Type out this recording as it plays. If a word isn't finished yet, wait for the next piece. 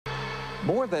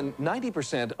More than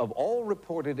 90% of all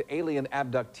reported alien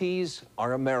abductees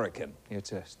are American.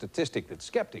 It's a statistic that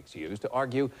skeptics use to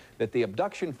argue that the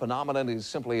abduction phenomenon is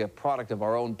simply a product of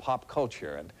our own pop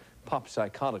culture and pop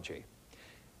psychology.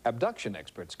 Abduction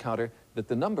experts counter that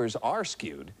the numbers are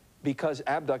skewed because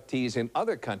abductees in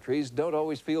other countries don't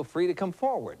always feel free to come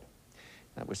forward.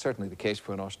 That was certainly the case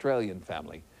for an Australian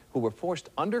family who were forced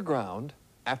underground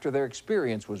after their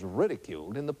experience was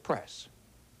ridiculed in the press.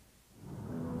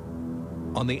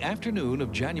 On the afternoon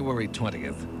of January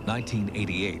 20th,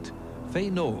 1988, Faye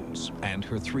Knowles and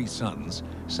her 3 sons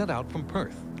set out from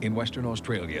Perth in Western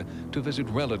Australia to visit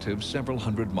relatives several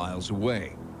hundred miles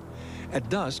away. At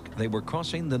dusk, they were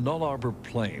crossing the Nullarbor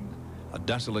Plain, a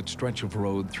desolate stretch of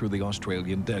road through the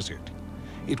Australian desert.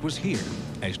 It was here,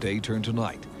 as day turned to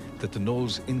night, that the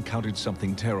Knowles encountered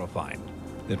something terrifying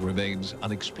that remains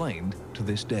unexplained to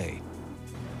this day.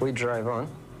 We drove on,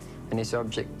 and this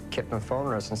object kept on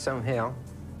following us, and somehow,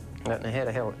 I don't know how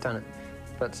the hell it done it,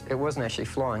 but it wasn't actually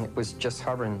flying, it was just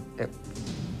hovering.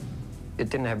 It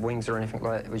didn't have wings or anything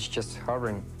like that, it was just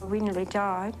hovering. We nearly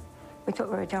died. We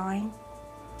thought we were dying.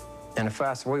 And the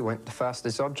faster we went, the faster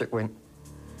this object went.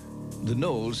 The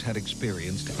Knowles had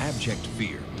experienced abject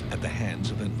fear at the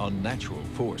hands of an unnatural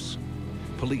force.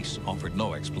 Police offered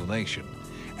no explanation,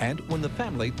 and when the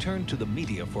family turned to the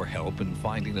media for help in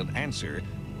finding an answer,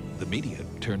 the media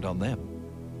turned on them.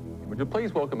 Would you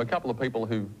please welcome a couple of people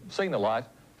who've seen the light,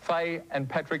 Faye and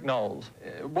Patrick Knowles.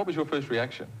 What was your first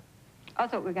reaction? I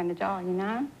thought we were going to die, you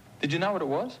know. Did you know what it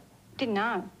was? Didn't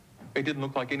know. It didn't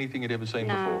look like anything you'd ever seen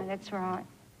before? No, that's right.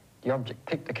 The object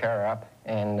picked the car up,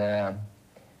 and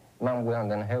Mum wound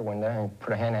down her window and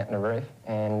put her hand out in the roof,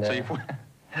 and so you've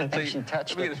actually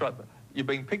touched let me it. get this right. You've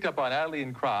been picked up by an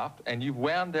alien craft, and you've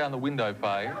wound down the window,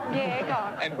 Faye. Yeah,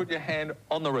 God. And put your hand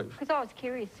on the roof. Because I was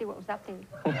curious to see what was up there.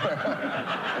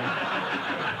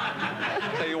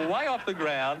 So you're way off the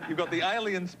ground, you've got the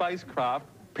alien spacecraft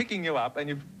picking you up, and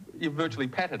you've virtually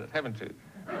patted it, haven't you?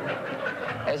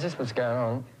 As this was going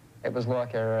on, it was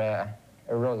like a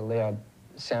really loud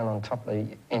sound on top of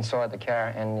the inside the car,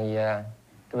 and there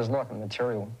was like a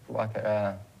material, like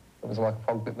it was like a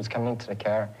fog that was coming into the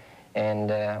car, and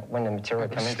when the material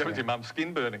came into That was your mum's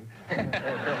skin burning. And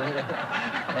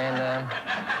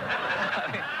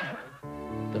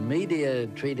the media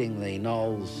treating the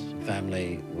Knowles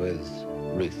family was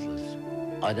ruthless.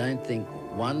 I don't think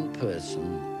one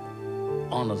person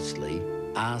honestly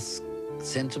asked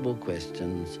sensible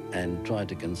questions and tried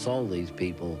to console these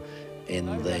people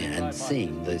and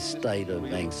seeing the state of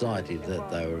anxiety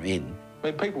that they were in.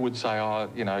 I mean, people would say, oh,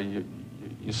 you know, you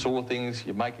saw things,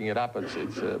 you're making it up.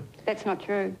 That's not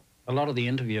true. A lot of the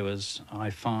interviewers, I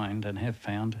find and have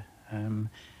found,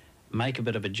 make a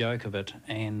bit of a joke of it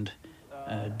and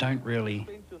don't really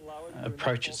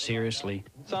approach it seriously.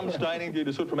 Some staining due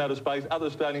to soot from outer space,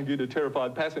 others staining due to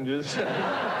terrified passengers.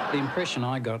 The impression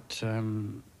I got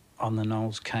on the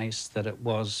Knowles case that it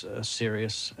was a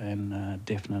serious and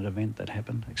definite event that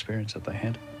happened, experience that they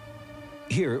had.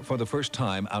 Here, for the first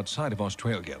time outside of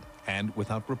Australia, and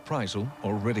without reprisal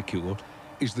or ridicule,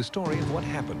 is the story of what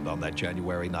happened on that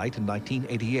January night in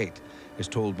 1988, as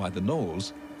told by the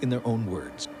Knowles in their own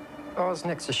words. I was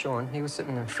next to Sean. He was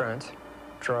sitting in front,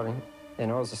 driving,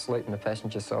 and I was asleep in the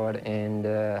passenger side,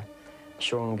 and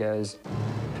Sean goes,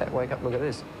 "Pat, wake up, look at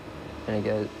this." And he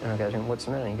goes, and I go to him, "What's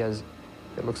the matter?" And he goes,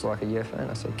 "It looks like a UFO."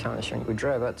 And I said, "Can't shrink." We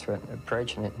drove up to it,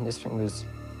 approaching it, and this thing was,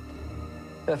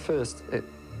 at first, it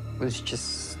was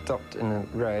just stopped in the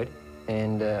road,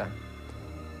 and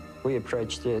we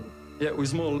approached it. Yeah, it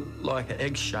was more like an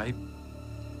egg shape,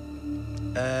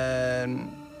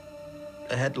 and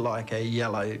it had like a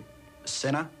yellow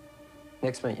centre.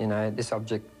 Next minute, you know, this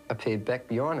object appeared back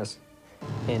behind us,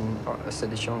 and I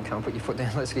said to Sean, "Come, put your foot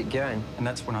down, let's get going." And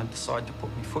that's when I decided to put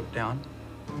my foot down,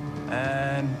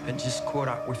 and it just caught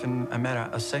up within a matter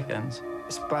of seconds.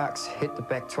 Sparks hit the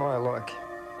back tyre like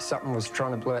something was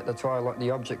trying to blow out the tyre, like the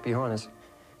object behind us.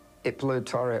 It blew the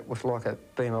tyre out with like a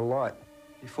beam of light.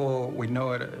 Before we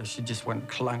knew it, she just went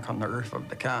clunk on the roof of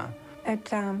the car. It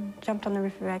jumped on the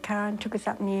roof of our car and took us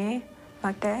up in the air,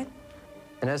 like that.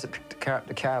 And as it picked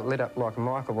the car lit up like a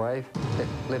microwave. It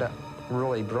lit up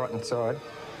really bright inside.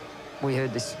 We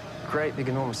heard this great big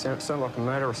enormous sound. It sounded like a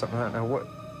motor or something. I don't know what.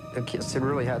 It's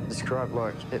really hard to describe.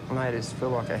 Like, it made us feel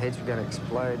like our heads were going to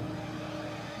explode.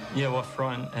 Yeah, we're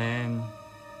front, and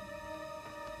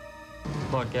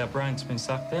like our brain's been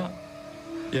sucked out.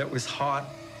 Yeah, it was hot.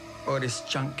 All this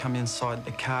junk come inside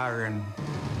the car, and,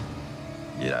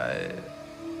 you know,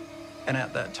 and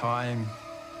at that time,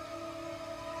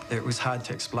 it was hard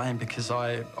to explain because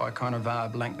I kind of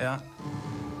blanked out.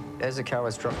 As the car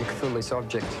was dropped, you could feel this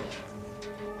object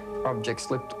object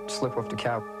slip off the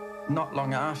car. Not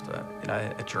long after, you know,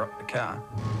 it dropped the car.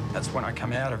 That's when I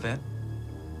come out of it.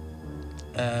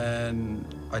 And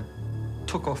I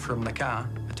took off from the car.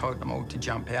 I told them all to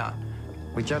jump out.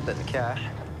 We jumped at the car,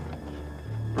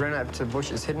 ran over to the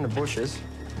bushes, hid in the bushes.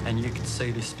 And you could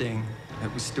see this thing,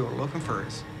 it was still looking for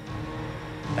us.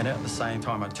 And at the same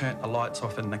time, I turned the lights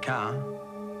off in the car,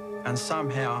 and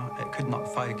somehow it could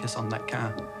not focus on that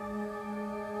car.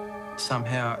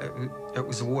 Somehow it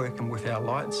was working with our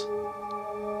lights.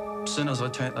 As soon as I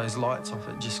turned those lights off,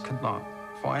 it just could not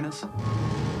find us.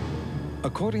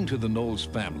 According to the Knowles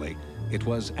family, it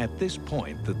was at this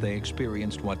point that they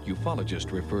experienced what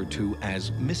ufologists refer to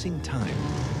as missing time.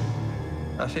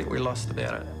 I think we lost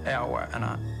about an hour and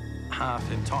a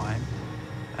half in time,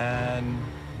 and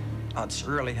it's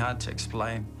really hard to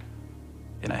explain,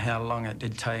 you know, how long it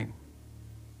did take.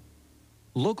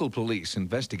 Local police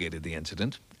investigated the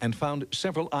incident and found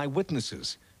several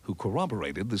eyewitnesses who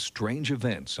corroborated the strange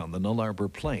events on the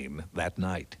Nullarbor plain that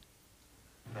night.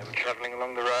 They were travelling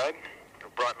along the road. A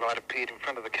bright light appeared in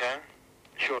front of the car.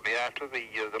 Shortly after, the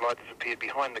light disappeared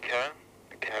behind the car.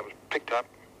 The car was picked up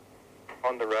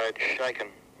on the road, shaken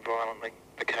violently.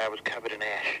 The car was covered in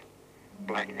ash,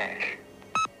 black ash.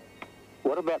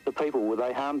 What about the people? Were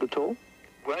they harmed at all?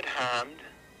 Weren't harmed,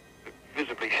 but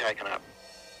visibly shaken up.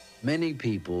 Many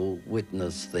people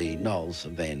witnessed the Knowles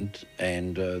event,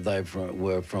 and they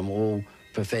were from all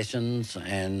professions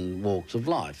and walks of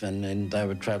life, and they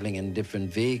were travelling in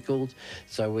different vehicles.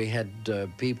 So we had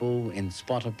people in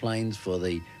spotter planes for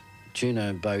the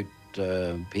tuna boat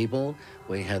people.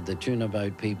 We had the tuna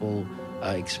boat people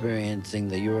experiencing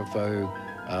the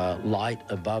UFO light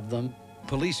above them.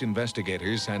 Police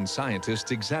investigators and scientists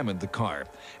examined the car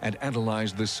and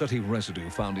analyzed the sooty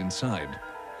residue found inside.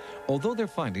 Although their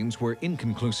findings were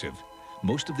inconclusive,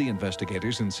 most of the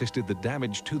investigators insisted the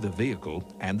damage to the vehicle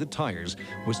and the tires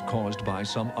was caused by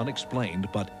some unexplained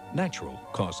but natural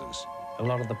causes. A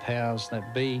lot of the powers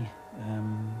that be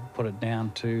put it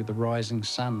down to the rising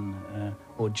sun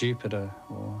or Jupiter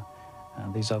or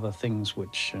these other things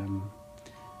which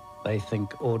they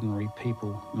think ordinary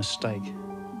people mistake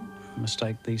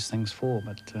these things for,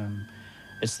 but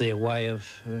it's their way of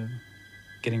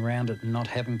getting around it and not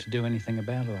having to do anything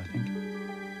about it, I think.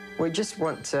 We just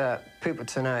want people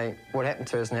to know what happened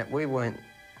to us and that we weren't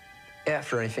out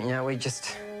for anything, you know, we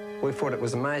thought it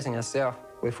was amazing ourselves.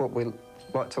 We thought we'd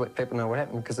like to let people know what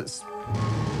happened because it's,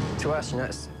 to us, you know,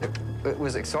 it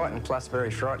was exciting plus very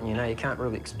frightening, you know, you can't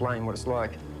really explain what it's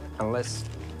like unless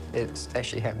it's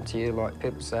actually happened to you. Like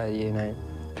people say, you know,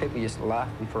 people used to laugh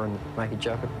before and make a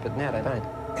joke of it, but now they don't.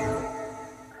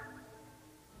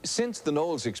 Since the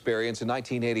Knowles experience in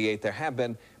 1988, there have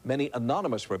been many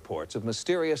anonymous reports of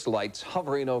mysterious lights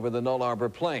hovering over the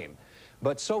Nullarbor plain.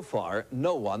 But so far,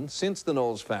 no one since the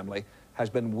Knowles family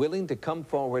has been willing to come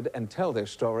forward and tell their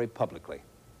story publicly.